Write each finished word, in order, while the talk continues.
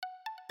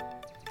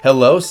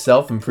Hello,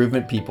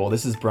 self-improvement people.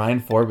 This is Brian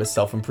Ford with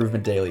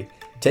Self-Improvement Daily.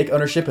 Take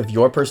ownership of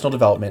your personal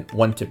development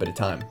one tip at a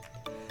time.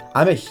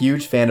 I'm a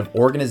huge fan of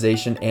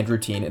organization and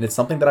routine, and it's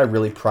something that I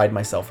really pride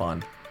myself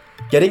on.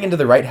 Getting into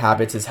the right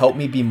habits has helped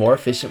me be more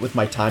efficient with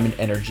my time and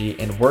energy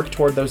and work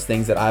toward those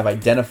things that I've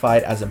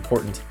identified as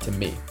important to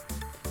me.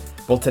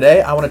 Well,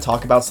 today I want to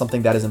talk about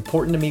something that is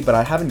important to me, but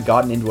I haven't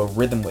gotten into a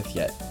rhythm with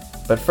yet.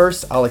 But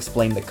first, I'll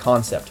explain the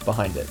concept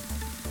behind it.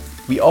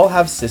 We all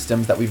have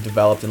systems that we've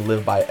developed and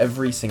live by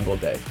every single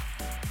day.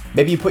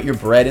 Maybe you put your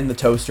bread in the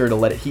toaster to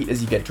let it heat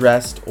as you get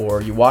dressed,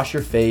 or you wash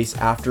your face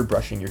after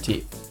brushing your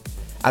teeth.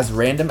 As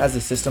random as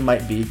the system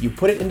might be, you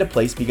put it into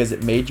place because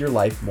it made your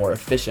life more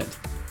efficient.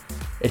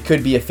 It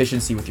could be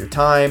efficiency with your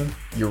time,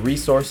 your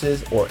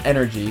resources, or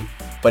energy,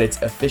 but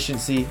it's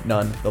efficiency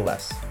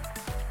nonetheless.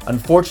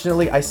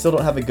 Unfortunately, I still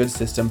don't have a good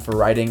system for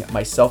writing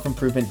my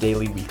Self-Improvement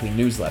Daily weekly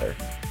newsletter.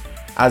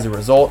 As a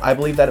result, I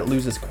believe that it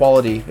loses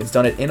quality, it's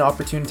done at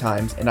inopportune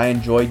times, and I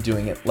enjoy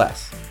doing it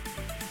less.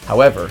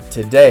 However,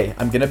 today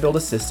I'm going to build a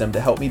system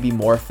to help me be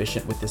more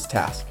efficient with this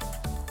task.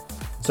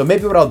 So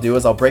maybe what I'll do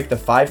is I'll break the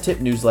 5-tip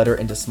newsletter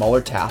into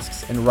smaller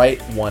tasks and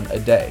write one a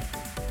day.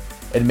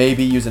 And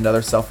maybe use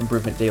another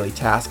Self-Improvement Daily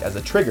task as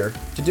a trigger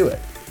to do it.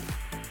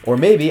 Or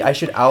maybe I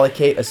should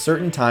allocate a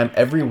certain time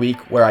every week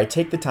where I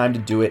take the time to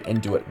do it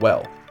and do it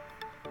well.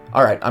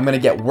 Alright, I'm going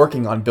to get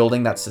working on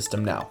building that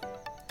system now.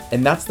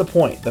 And that's the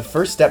point. The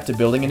first step to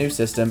building a new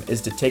system is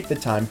to take the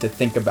time to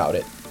think about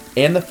it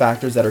and the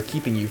factors that are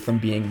keeping you from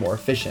being more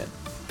efficient.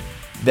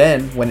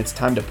 Then, when it's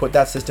time to put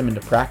that system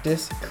into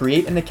practice,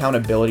 create an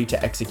accountability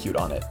to execute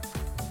on it.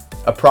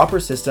 A proper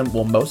system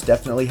will most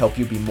definitely help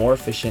you be more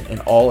efficient in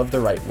all of the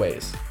right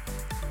ways.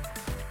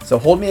 So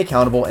hold me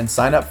accountable and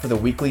sign up for the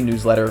weekly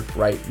newsletter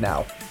right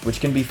now, which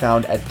can be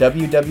found at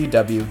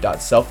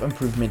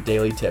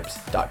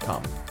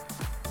www.selfimprovementdailytips.com.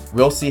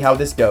 We'll see how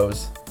this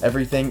goes.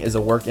 Everything is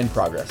a work in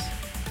progress.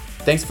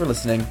 Thanks for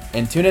listening,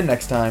 and tune in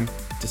next time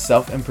to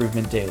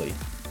Self-Improvement Daily.